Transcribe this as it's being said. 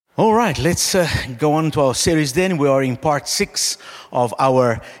All right, let's go on to our series then. We are in part 6 of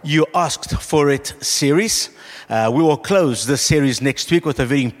our You Asked For It series. We will close this series next week with a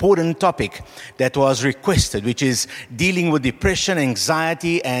very important topic that was requested, which is dealing with depression,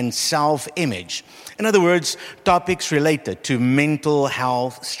 anxiety, and self-image. In other words, topics related to mental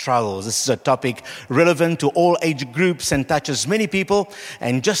health struggles. This is a topic relevant to all age groups and touches many people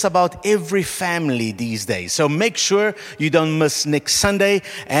and just about every family these days. So make sure you don't miss next Sunday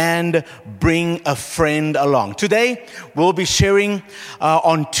and bring a friend along. Today, we'll be sharing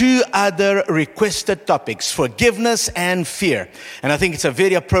on 2 other requested topics, forgiveness and fear. And I think it's a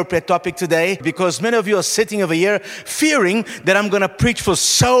very appropriate topic today because many of you are sitting over here fearing that I'm going to preach for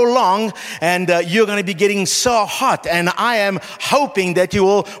so long and you're going to be getting so hot, and I am hoping that you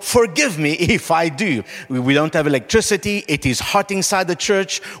will forgive me if I do. We don't have electricity. It is hot inside the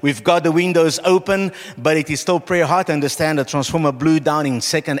church. We've got the windows open, but it is still pretty hot. I understand the transformer blew down in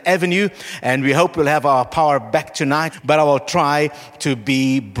 2nd Avenue, and we hope we'll have our power back tonight, but I will try to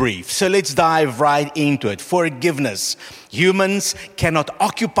be brief. So let's dive right into it. Forgiveness. Humans cannot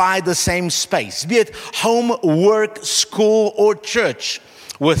occupy the same space, be it home, work, school, or church,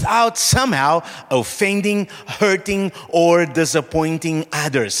 without somehow offending, hurting, or disappointing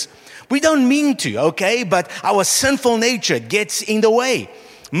others. We don't mean to, okay? But our sinful nature gets in the way.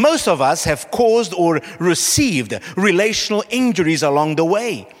 Most of us have caused or received relational injuries along the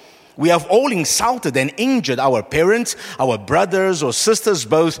way. We have all insulted and injured our parents, our brothers or sisters,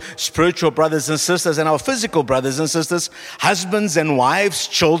 both spiritual brothers and sisters, and our physical brothers and sisters, husbands and wives,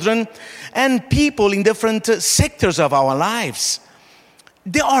 children, and people in different sectors of our lives.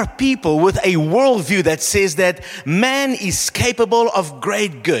 There are people with a worldview that says that man is capable of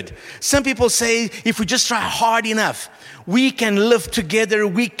great good. Some people say if we just try hard enough, we can live together,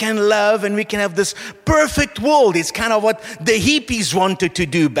 we can love, and we can have this perfect world. It's kind of what the hippies wanted to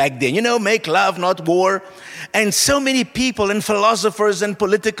do back then. You know, make love, not war. And so many people and philosophers and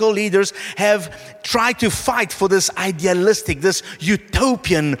political leaders have tried to fight for this idealistic, this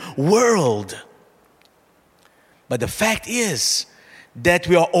utopian world. But the fact is that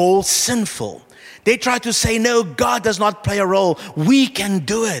we are all sinful. They try to say, no, God does not play a role. We can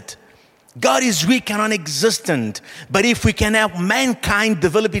do it. God is weak and non-existent. But if we can help mankind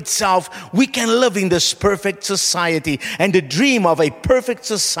develop itself, we can live in this perfect society. And the dream of a perfect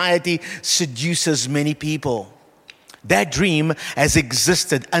society seduces many people. That dream has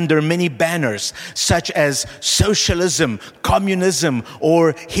existed under many banners, such as socialism, communism,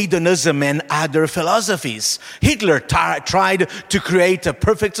 or hedonism and other philosophies. Hitler tried to create a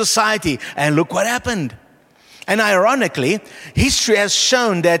perfect society, and look what happened. And ironically, history has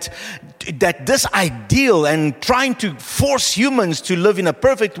shown that this ideal and trying to force humans to live in a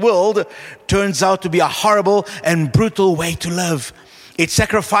perfect world turns out to be a horrible and brutal way to live. It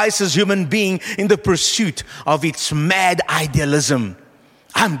sacrifices human being in the pursuit of its mad idealism.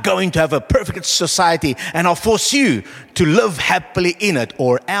 I'm going to have a perfect society and I'll force you to live happily in it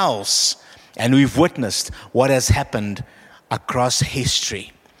or else. And we've witnessed what has happened across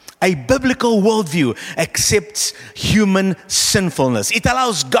history. A biblical worldview accepts human sinfulness. It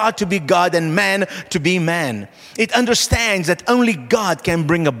allows God to be God and man to be man. It understands that only God can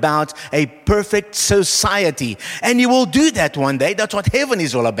bring about a perfect society. And He will do that one day. That's what heaven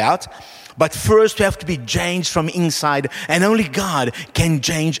is all about. But first we have to be changed from inside. And only God can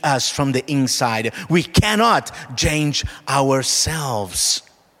change us from the inside. We cannot change ourselves.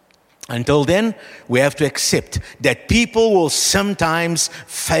 Until then, we have to accept that people will sometimes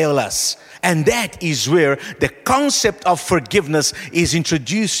fail us. And that is where the concept of forgiveness is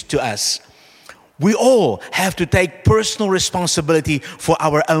introduced to us. We all have to take personal responsibility for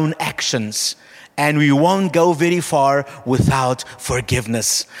our own actions. And we won't go very far without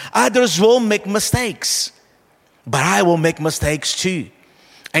forgiveness. Others will make mistakes, but I will make mistakes too.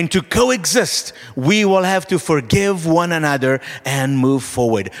 And to coexist, we will have to forgive one another and move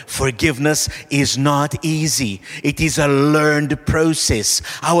forward. Forgiveness is not easy. It is a learned process.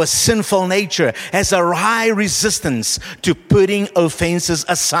 Our sinful nature has a high resistance to putting offenses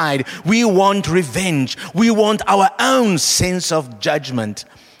aside. We want revenge. We want our own sense of judgment.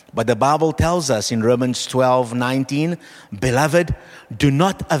 But the Bible tells us in Romans 12:19, beloved, do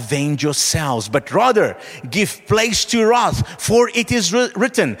not avenge yourselves, but rather give place to wrath, for it is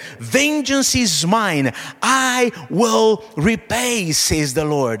written, vengeance is mine, I will repay, says the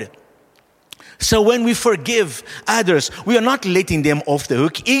Lord. So when we forgive others, we are not letting them off the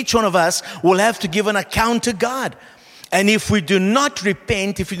hook. Each one of us will have to give an account to God. And if we do not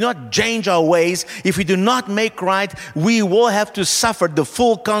repent, if we do not change our ways, if we do not make right, we will have to suffer the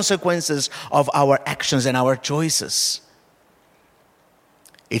full consequences of our actions and our choices.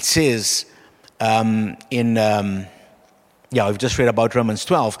 it says we've just read about Romans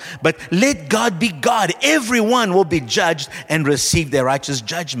 12. But let God be God. Everyone will be judged and receive their righteous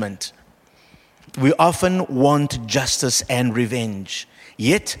judgment. We often want justice and revenge.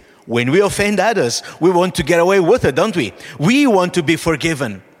 Yet, when we offend others, we want to get away with it, don't we? We want to be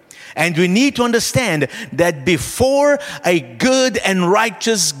forgiven. And we need to understand that before a good and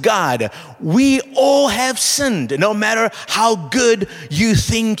righteous God, we all have sinned, no matter how good you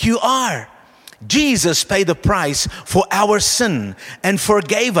think you are. Jesus paid the price for our sin and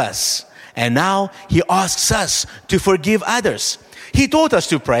forgave us. And now He asks us to forgive others. He taught us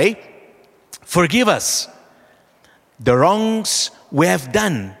to pray, forgive us the wrongs we have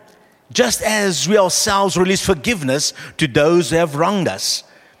done, just as we ourselves release forgiveness to those who have wronged us.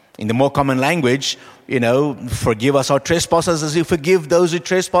 In the more common language, forgive us our trespasses as we forgive those who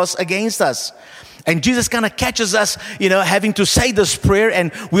trespass against us. And Jesus kind of catches us, having to say this prayer.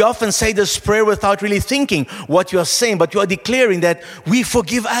 And we often say this prayer without really thinking what you are saying. But you are declaring that we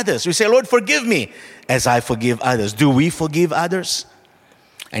forgive others. We say, Lord, forgive me as I forgive others. Do we forgive others?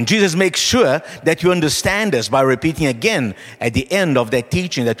 And Jesus makes sure that you understand this by repeating again at the end of that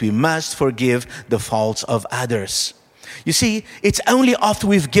teaching that we must forgive the faults of others. You see, it's only after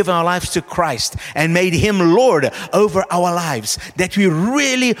we've given our lives to Christ and made Him Lord over our lives that we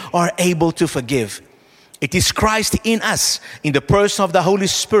really are able to forgive. It is Christ in us, in the person of the Holy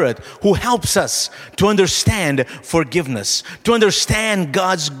Spirit, who helps us to understand forgiveness, to understand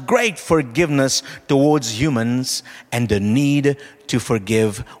God's great forgiveness towards humans and the need to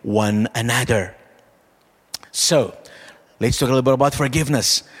forgive one another. So, let's talk a little bit about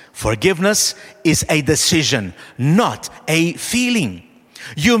forgiveness. Forgiveness is a decision, not a feeling.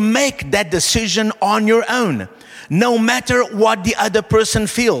 You make that decision on your own, no matter what the other person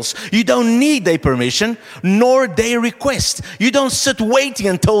feels. You don't need their permission, nor their request. You don't sit waiting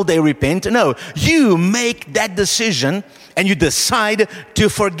until they repent. No, you make that decision and you decide to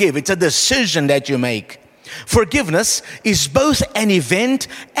forgive. It's a decision that you make. Forgiveness is both an event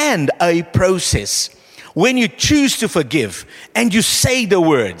and a process. When you choose to forgive and you say the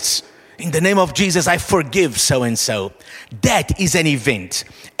words, in the name of Jesus, I forgive so-and-so, that is an event.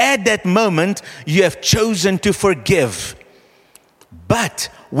 At that moment, you have chosen to forgive. But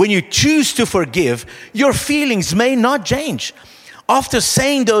when you choose to forgive, your feelings may not change. After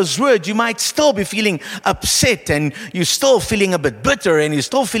saying those words, you might still be feeling upset and you're still feeling a bit bitter and you're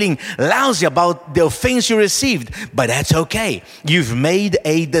still feeling lousy about the offense you received. But that's okay. You've made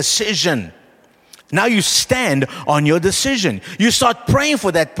a decision. Now you stand on your decision. You start praying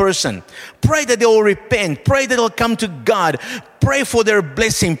for that person. Pray that they will repent. Pray that they'll come to God. Pray for their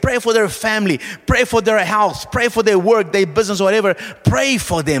blessing. Pray for their family. Pray for their health. Pray for their work, their business, whatever. Pray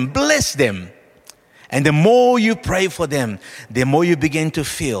for them. Bless them. And the more you pray for them, the more you begin to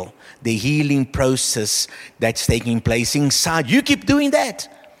feel the healing process that's taking place inside. You keep doing that.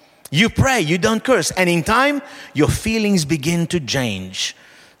 You pray. You don't curse. And in time, your feelings begin to change.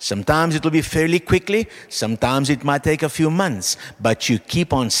 Sometimes it will be fairly quickly. Sometimes it might take a few months. But you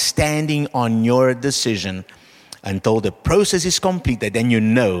keep on standing on your decision until the process is completed. Then you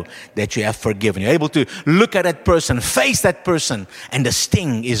know that you have forgiven. You're able to look at that person, face that person, and the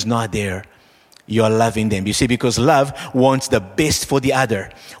sting is not there. You're loving them. You see, because love wants the best for the other.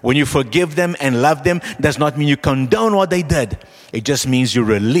 When you forgive them and love them, does not mean you condone what they did. It just means you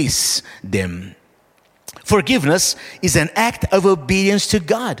release them. Forgiveness is an act of obedience to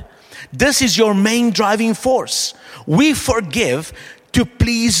God. This is your main driving force. We forgive to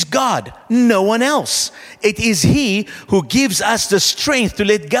please God, no one else. It is He who gives us the strength to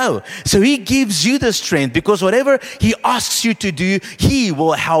let go. So He gives you the strength because whatever He asks you to do, He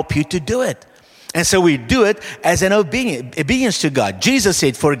will help you to do it. And so we do it as an obedience to God. Jesus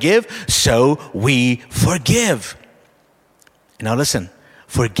said, forgive, so we forgive. Now listen,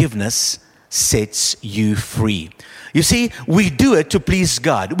 forgiveness sets you free. You see, we do it to please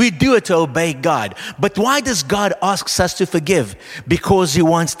God. We do it to obey God. But why does God ask us to forgive? Because He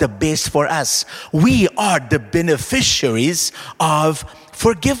wants the best for us. We are the beneficiaries of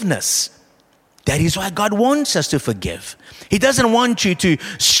forgiveness. That is why God wants us to forgive. He doesn't want you to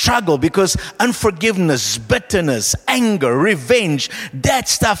struggle because unforgiveness, bitterness, anger, revenge, that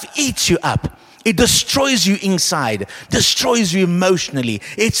stuff eats you up. It destroys you inside, destroys you emotionally.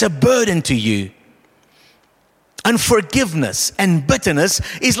 It's a burden to you. Unforgiveness and bitterness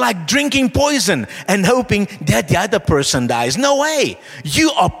is like drinking poison and hoping that the other person dies. No way.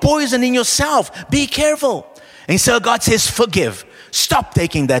 You are poisoning yourself. Be careful. And so God says, forgive. Stop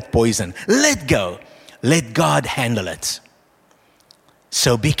taking that poison. Let go. Let God handle it.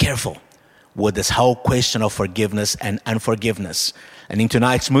 So be careful with this whole question of forgiveness and unforgiveness. And in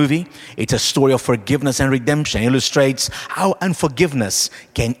tonight's movie, it's a story of forgiveness and redemption. It illustrates how unforgiveness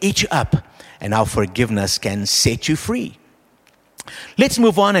can eat you up and how forgiveness can set you free. Let's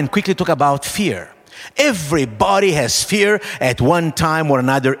move on and quickly talk about fear. Everybody has fear at one time or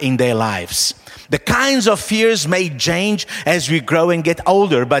another in their lives. The kinds of fears may change as we grow and get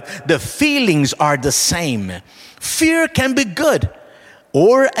older, but the feelings are the same. Fear can be good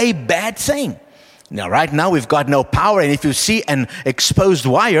or a bad thing. Now, right now, we've got no power, and if you see an exposed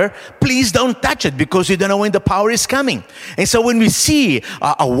wire, please don't touch it because you don't know when the power is coming. And so when we see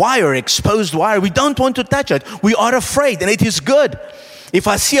a wire, exposed wire, we don't want to touch it. We are afraid, and it is good. If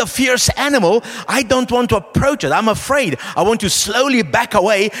I see a fierce animal, I don't want to approach it. I'm afraid. I want to slowly back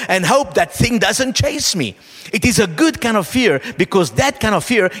away and hope that thing doesn't chase me. It is a good kind of fear because that kind of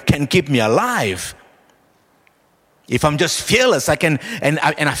fear can keep me alive. If I'm just fearless, I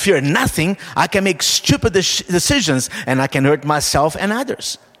fear nothing, I can make stupid decisions and I can hurt myself and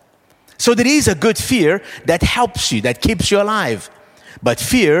others. So there is a good fear that helps you, that keeps you alive. But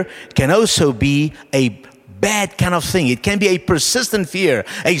fear can also be a bad kind of thing. It can be a persistent fear,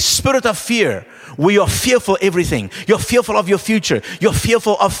 a spirit of fear, where you're fearful of everything. You're fearful of your future. You're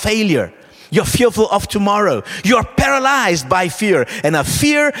fearful of failure. You're fearful of tomorrow. You're paralyzed by fear. And a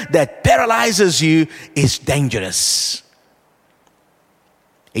fear that paralyzes you is dangerous.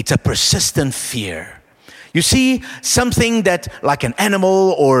 It's a persistent fear. You see, something that like an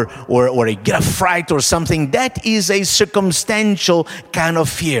animal or a get a fright or something, that is a circumstantial kind of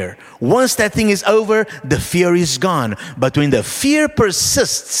fear. Once that thing is over, the fear is gone. But when the fear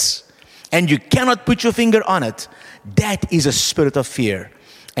persists and you cannot put your finger on it, that is a spirit of fear.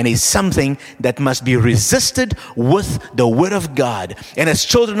 And it's something that must be resisted with the Word of God. And as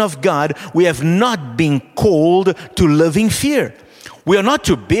children of God, we have not been called to live in fear. We are not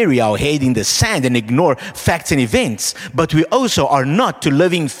to bury our head in the sand and ignore facts and events, but we also are not to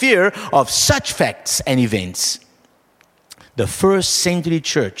live in fear of such facts and events. The first century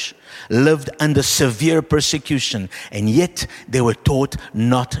church lived under severe persecution, and yet they were taught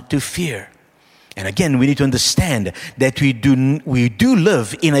not to fear. And again, we need to understand that we do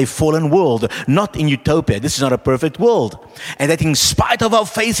live in a fallen world, not in utopia. This is not a perfect world. And that in spite of our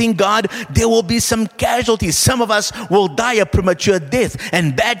faith in God, there will be some casualties. Some of us will die a premature death,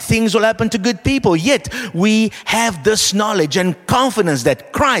 and bad things will happen to good people. Yet, we have this knowledge and confidence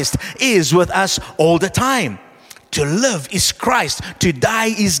that Christ is with us all the time. To live is Christ. To die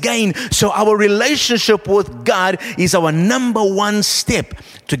is gain. So our relationship with God is our number one step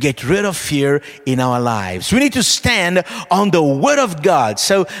to get rid of fear in our lives. We need to stand on the Word of God.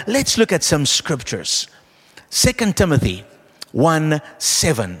 So let's look at some scriptures. 2 Timothy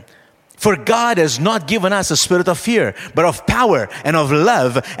 1:7. For God has not given us a spirit of fear, but of power and of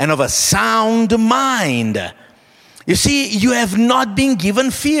love and of a sound mind. You see, you have not been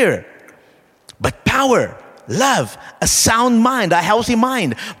given fear, but power, love, a sound mind, a healthy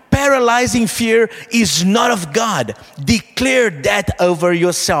mind. Paralyzing fear is not of God. Declare that over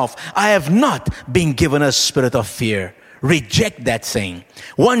yourself. I have not been given a spirit of fear. Reject that thing.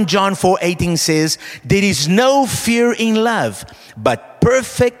 1 John 4:18 says, there is no fear in love, but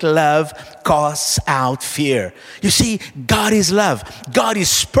perfect love casts out fear. You see, God is love. God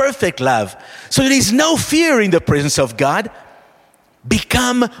is perfect love. So there is no fear in the presence of God.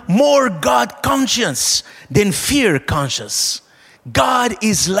 Become more God conscious than fear conscious. God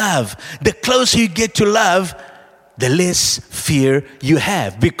is love. The closer you get to love, the less fear you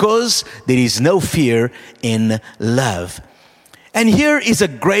have, because there is no fear in love. And here is a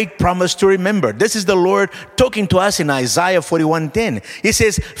great promise to remember. This is the Lord talking to us in Isaiah 41:10. He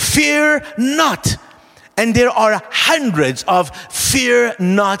says, fear not. And there are hundreds of fear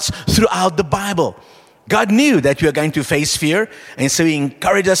nots throughout the Bible. God knew that we are going to face fear, and so He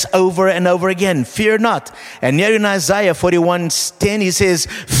encouraged us over and over again. Fear not. And here in Isaiah 41:10, He says,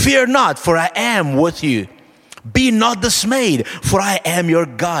 fear not, for I am with you. Be not dismayed, for I am your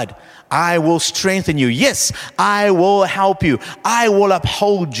God. I will strengthen you. Yes, I will help you. I will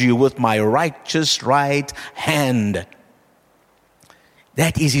uphold you with my righteous right hand.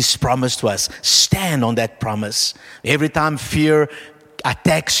 That is His promise to us. Stand on that promise. Every time fear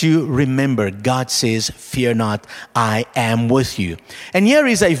attacks you, remember, God says, fear not, I am with you. And here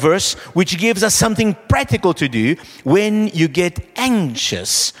is a verse which gives us something practical to do when you get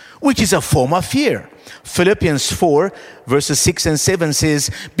anxious, which is a form of fear. Philippians 4 verses 6 and 7 says,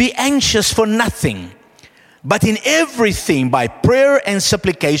 be anxious for nothing, But in everything, by prayer and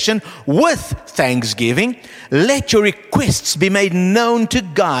supplication, with thanksgiving, let your requests be made known to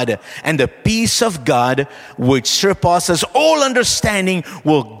God, and the peace of God, which surpasses all understanding,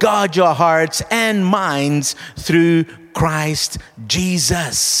 will guard your hearts and minds through Christ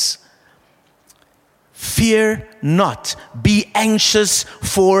Jesus. Fear not. Be anxious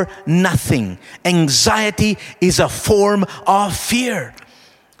for nothing. Anxiety is a form of fear.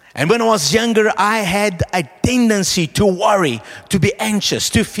 And when I was younger, I had a tendency to worry, to be anxious,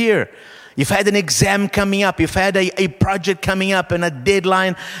 to fear. If I had an exam coming up, if I had a project coming up and a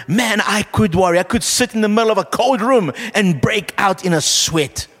deadline, man, I could worry. I could sit in the middle of a cold room and break out in a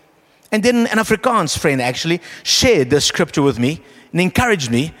sweat. And then an Afrikaans friend actually shared the scripture with me and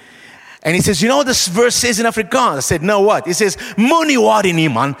encouraged me. And he says, you know what this verse says in Afrikaans? I said, no, what? He says, moenie worry nie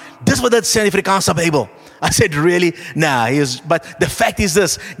man. Dis wat dit sê in die Afrikaanse Bybel. I said, really? Nah. But the fact is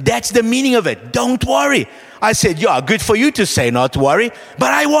this, that's the meaning of it. Don't worry. I said, yeah, good for you to say not to worry, but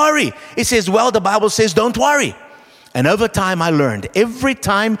I worry. He says, well, the Bible says don't worry. And over time I learned, every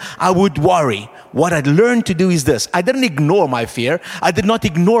time I would worry, what I'd learned to do is this. I didn't ignore my fear. I did not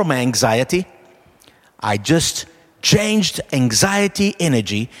ignore my anxiety. I just changed anxiety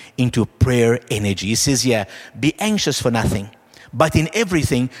energy into prayer energy. He says, yeah, be anxious for nothing, but in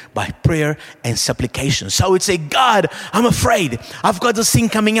everything by prayer and supplication. So I would say, God, I'm afraid. I've got this thing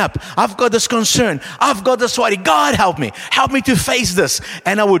coming up. I've got this concern. I've got this worry. God, help me. Help me to face this.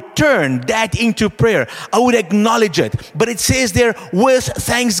 And I would turn that into prayer. I would acknowledge it. But it says there, with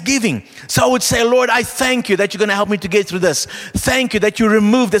thanksgiving. So I would say, Lord, I thank you that you're going to help me to get through this. Thank you that you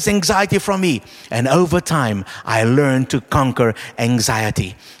remove this anxiety from me. And over time, I learned to conquer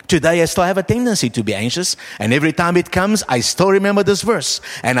anxiety. Today, I still have a tendency to be anxious. And every time it comes, I still remember this verse.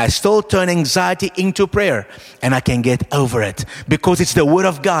 And I still turn anxiety into prayer. And I can get over it. Because it's the Word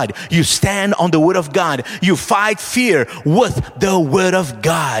of God. You stand on the Word of God. You fight fear with the Word of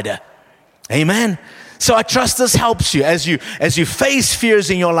God. Amen. So I trust this helps you as you face fears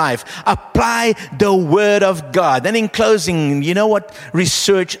in your life. Apply the Word of God. And in closing, you know what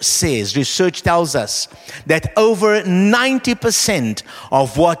research says? Research tells us that over 90%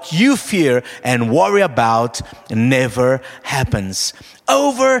 of what you fear and worry about never happens.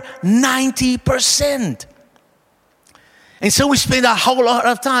 Over 90%. And so we spend a whole lot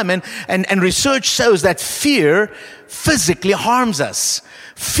of time, and research shows that fear physically harms us.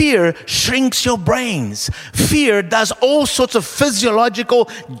 Fear shrinks your brains. Fear does all sorts of physiological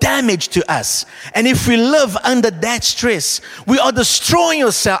damage to us. And if we live under that stress, we are destroying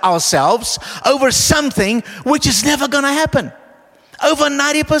ourselves over something which is never going to happen. Over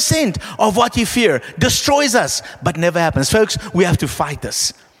 90% of what you fear destroys us, but never happens. Folks, we have to fight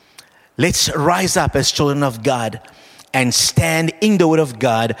this. Let's rise up as children of God and stand in the Word of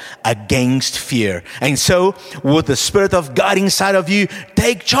God against fear. And so, with the Spirit of God inside of you,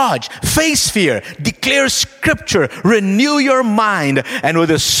 take charge. Face fear. Declare Scripture. Renew your mind. And with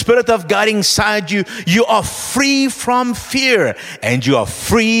the Spirit of God inside you, you are free from fear. And you are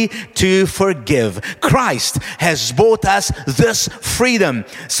free to forgive. Christ has bought us this freedom.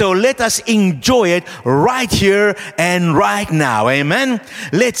 So let us enjoy it right here and right now. Amen.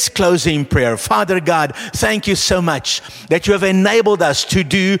 Let's close in prayer. Father God, thank you so much that you have enabled us to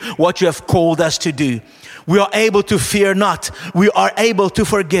do what you have called us to do. We are able to fear not. We are able to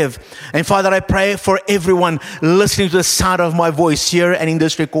forgive. And Father, I pray for everyone listening to the sound of my voice here and in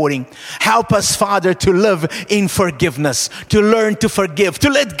this recording. Help us, Father, to live in forgiveness, to learn to forgive,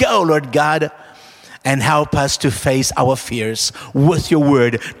 to let go, Lord God. And help us to face our fears with your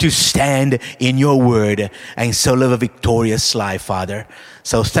word, to stand in your word, and so live a victorious life, Father.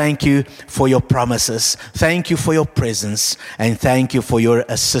 So thank you for your promises. Thank you for your presence. And thank you for your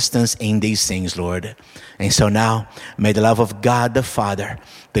assistance in these things, Lord. And so now, may the love of God the Father,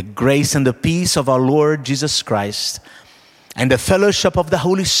 the grace and the peace of our Lord Jesus Christ, and the fellowship of the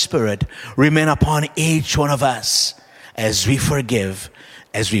Holy Spirit remain upon each one of us as we forgive,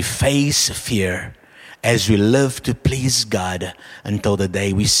 as we face fear, as we live to please God until the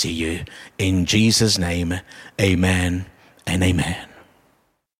day we see you. In Jesus' name, amen and amen.